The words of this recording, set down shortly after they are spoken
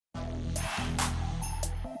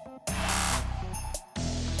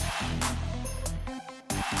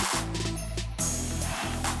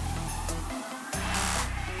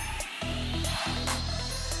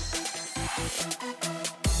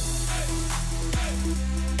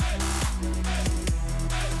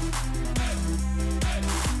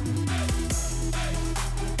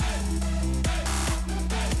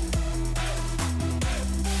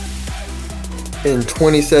In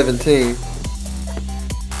 2017,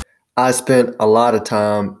 I spent a lot of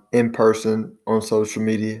time in person on social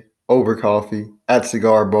media, over coffee, at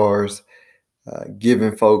cigar bars,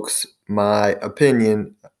 giving folks my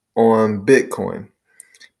opinion on Bitcoin.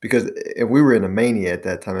 Because if we were in a mania at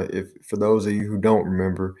that time, if for those of you who don't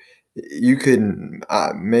remember, you couldn't.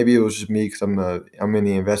 Maybe it was just me because I'm in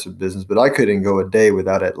the investment business, but I couldn't go a day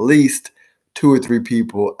without at least two or three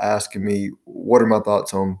people asking me what are my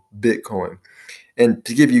thoughts on Bitcoin. And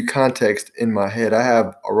to give you context in my head, I have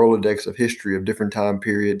a Rolodex of history of different time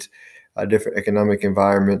periods, different economic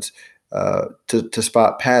environments, to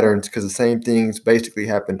spot patterns because the same things basically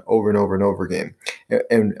happen over and over and over again.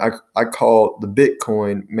 And I call the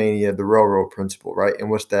Bitcoin mania the railroad principle, right? And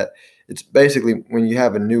what's that? It's basically when you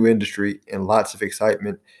have a new industry and lots of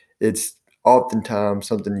excitement, it's oftentimes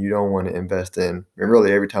something you don't want to invest in. And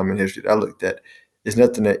really, every time in history that I looked at, it's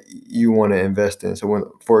nothing that you want to invest in. So when,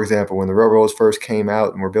 for example, when the railroads first came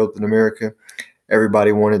out and were built in America,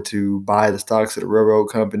 everybody wanted to buy the stocks of the railroad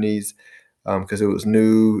companies because it was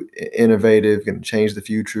new, innovative, going to change the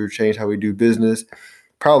future, change how we do business.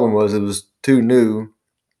 Problem was it was too new.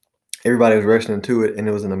 Everybody was rushing into it, and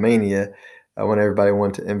it was in a mania when everybody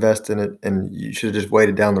wanted to invest in it. And you should have just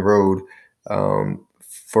waited down the road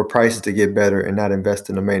for prices to get better and not invest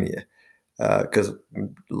in a mania because a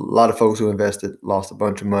lot of folks who invested lost a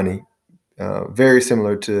bunch of money. Very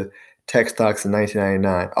similar to tech stocks in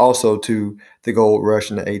 1999, also to the gold rush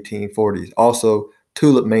in the 1840s, also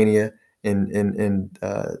tulip mania in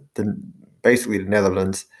the basically the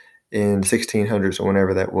Netherlands in 1600s or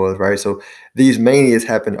whenever that was, right? So these manias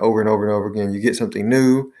happen over and over and over again. You get something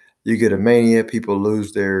new, you get a mania, people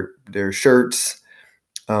lose their shirts,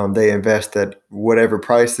 they invest at whatever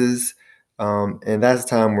prices. And that's a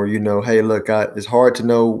time where you know, hey, look, it's hard to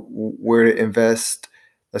know where to invest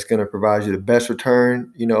that's going to provide you the best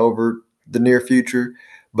return, over the near future.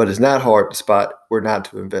 But it's not hard to spot where not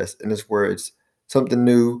to invest. And it's where it's something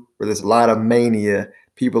new, where there's a lot of mania.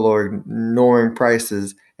 People are ignoring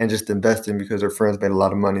prices and just investing because their friends made a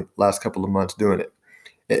lot of money the last couple of months doing it.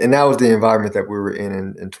 And that was the environment that we were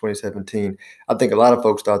in 2017. I think a lot of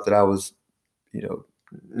folks thought that I was, you know,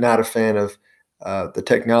 not a fan of the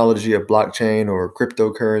technology of blockchain or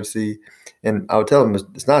cryptocurrency. And I would tell them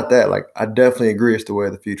it's not that. Like, I definitely agree it's the way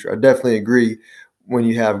of the future. I definitely agree when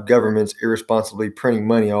you have governments irresponsibly printing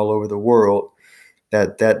money all over the world,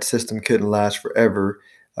 that system couldn't last forever.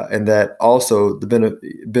 And that also the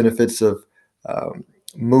benefits of um,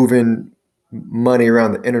 moving money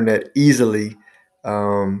around the internet easily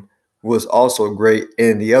was also great.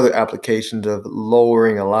 And the other applications of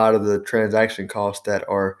lowering a lot of the transaction costs that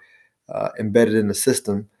are embedded in the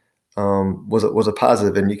system was a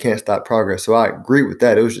positive, and you can't stop progress. So I agree with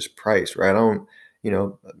that. It was just price, right? You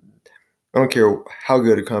know, I don't care how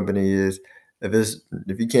good a company is.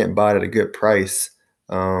 If you can't buy it at a good price,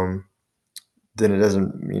 um, then it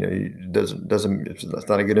doesn't, it's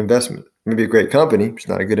not a good investment. Maybe a great company, it's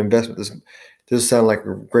not a good investment. This sound like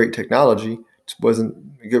a great technology. Just wasn't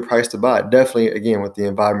a good price to buy. Definitely, again, with the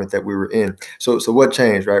environment that we were in. So what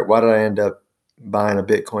changed, right? Why did I end up buying a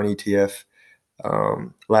Bitcoin ETF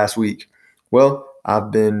last week? Well,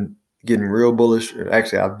 I've been getting real bullish.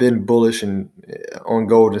 Actually, I've been bullish on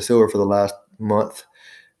gold and silver for the last month.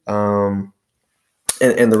 Um,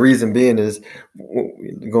 and the reason being is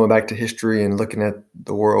going back to history and looking at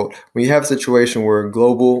the world. When you have a situation where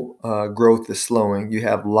global growth is slowing, you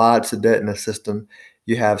have lots of debt in the system,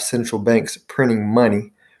 you have central banks printing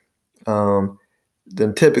money, um,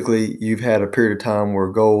 then typically you've had a period of time where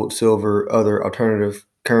gold, silver, other alternative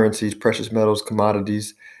currencies, precious metals,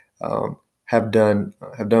 commodities have done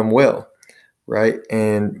well, right?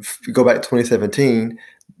 And if you go back to 2017,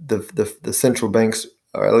 the central banks,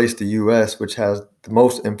 or at least the U.S., which has the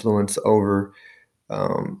most influence over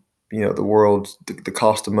the world's the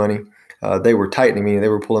cost of money, they were tightening, meaning they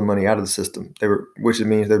were pulling money out of the system. Which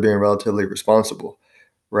means they're being relatively responsible,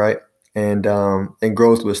 right? And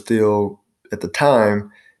growth was still at the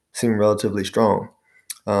time seemed relatively strong.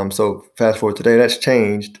 So fast forward today, that's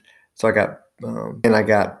changed. So I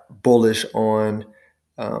got bullish on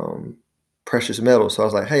um, precious metals. So I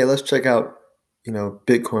was like, hey, let's check out,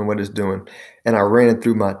 Bitcoin, what it's doing. And I ran it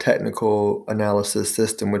through my technical analysis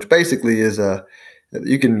system, which basically is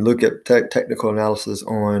you can look at technical analysis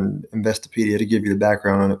on Investopedia to give you the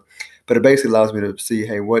background on it. But it basically allows me to see,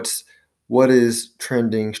 hey, what is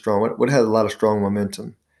trending strong? What has a lot of strong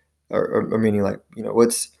momentum? Or meaning, like,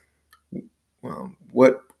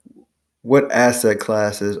 what asset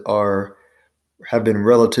classes have been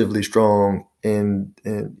relatively strong in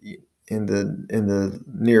the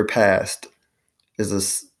near past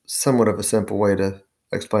is somewhat of a simple way to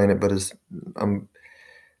explain it, but I'm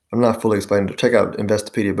not fully explaining it. Check out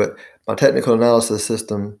Investopedia. But my technical analysis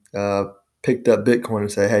system picked up Bitcoin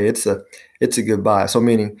and said, hey, it's a good buy. So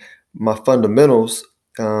meaning my fundamentals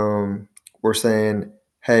were saying,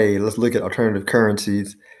 hey, let's look at alternative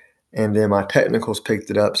currencies. And then my technicals picked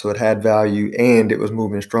it up, so it had value and it was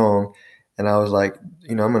moving strong. And I was like,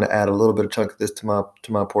 I'm going to add a little bit of chunk of this to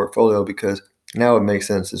my portfolio because now it makes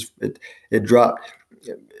sense. It dropped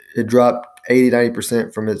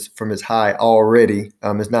 80-90% from its high already.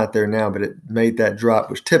 It's not there now, but it made that drop,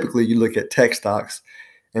 which typically you look at tech stocks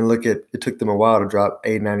and it took them a while to drop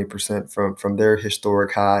 80-90% from their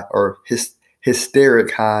historic high or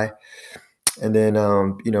hysteric high. And then,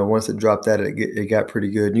 once it dropped that, it got pretty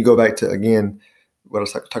good. And you go back to, again, what I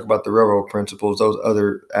was talk about the railroad principles, those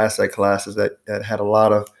other asset classes that had a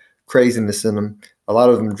lot of craziness in them. A lot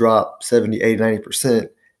of them dropped 70, 80, 90%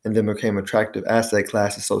 and then became attractive asset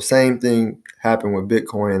classes. So same thing happened with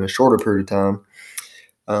Bitcoin in a shorter period of time.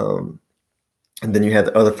 And then you had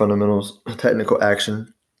the other fundamentals, technical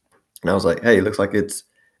action. And I was like, hey, it looks like it's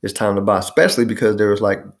time to buy, especially because there was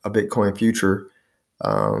like a Bitcoin futures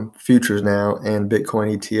now and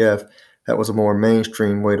Bitcoin ETF. That was a more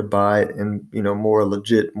mainstream way to buy it and, more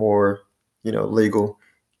legit, more, legal,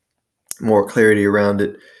 more clarity around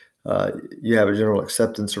it. You have a general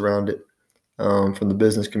acceptance around it from the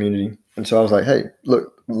business community. And so I was like, hey,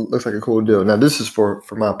 looks like a cool deal. Now, this is for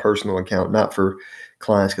my personal account, not for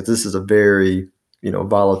clients, because this is a very,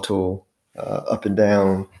 volatile, up and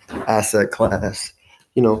down asset class,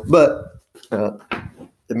 but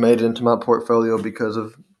it made it into my portfolio because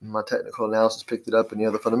of my technical analysis, picked it up, and the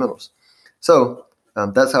other fundamentals. So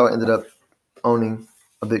that's how I ended up owning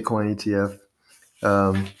a Bitcoin ETF,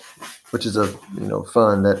 which is a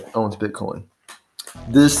fund that owns Bitcoin.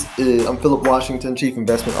 I'm Philip Washington, Chief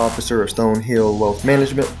Investment Officer of Stonehill Wealth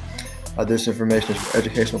Management. This information is for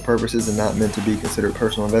educational purposes and not meant to be considered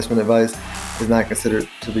personal investment advice. It is not considered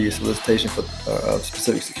to be a solicitation for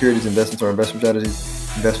specific securities, investments, or investment strategies.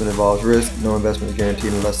 Investment involves risk. No investment is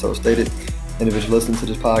guaranteed unless so stated. Individuals listening to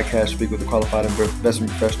this podcast speak with a qualified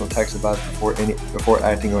investment professional tax advisor before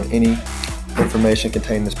acting on any information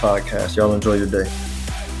contained in this podcast. Y'all enjoy your day.